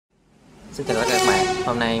Xin chào tất cả các bạn,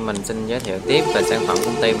 hôm nay mình xin giới thiệu tiếp về sản phẩm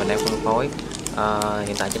công ty mình đang phân phối.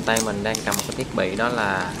 Hiện tại trên tay mình đang cầm một cái thiết bị đó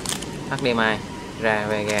là HDMI ra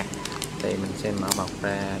VGA. Thì mình sẽ mở bọc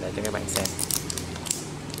ra để cho các bạn xem.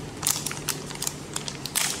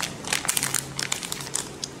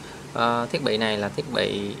 Thiết bị này là thiết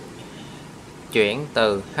bị chuyển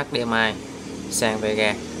từ HDMI sang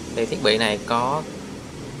VGA. Thì thiết bị này có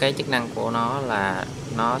cái chức năng của nó là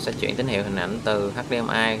nó sẽ chuyển tín hiệu hình ảnh từ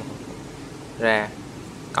HDMI ra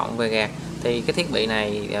cổng VGA. Thì cái thiết bị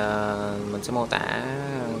này mình sẽ mô tả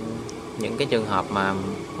những cái trường hợp mà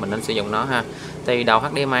mình nên sử dụng nó ha. Thì đầu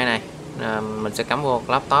HDMI này mình sẽ cắm vô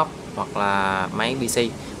laptop hoặc là máy PC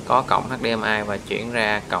có cổng HDMI và chuyển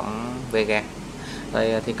ra cổng VGA.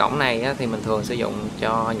 Thì cổng này thì mình thường sử dụng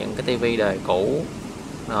cho những cái tivi đời cũ,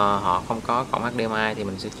 họ không có cổng HDMI thì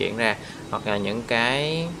mình sẽ chuyển ra, hoặc là những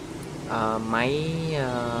cái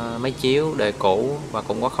máy chiếu đời cũ và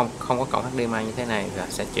cũng không có cổng HDMI như thế này và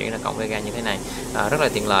sẽ chuyển ra cổng VGA như thế này. Rất là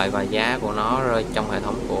tiện lợi và giá của nó rơi trong hệ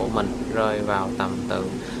thống của mình rơi vào tầm từ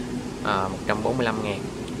 145.000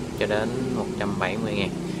 cho đến 170.000.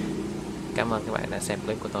 Cảm ơn các bạn đã xem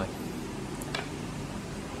clip của tôi.